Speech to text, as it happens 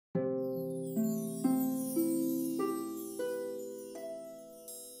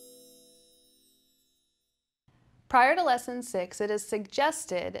Prior to Lesson 6, it is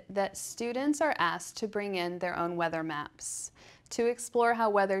suggested that students are asked to bring in their own weather maps to explore how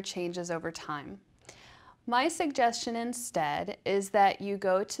weather changes over time. My suggestion instead is that you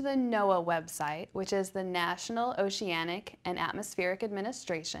go to the NOAA website, which is the National Oceanic and Atmospheric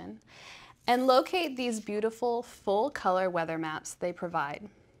Administration, and locate these beautiful full-color weather maps they provide.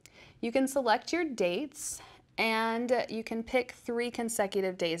 You can select your dates, and you can pick 3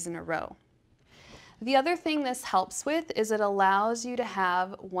 consecutive days in a row. The other thing this helps with is it allows you to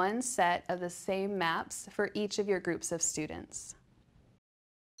have one set of the same maps for each of your groups of students.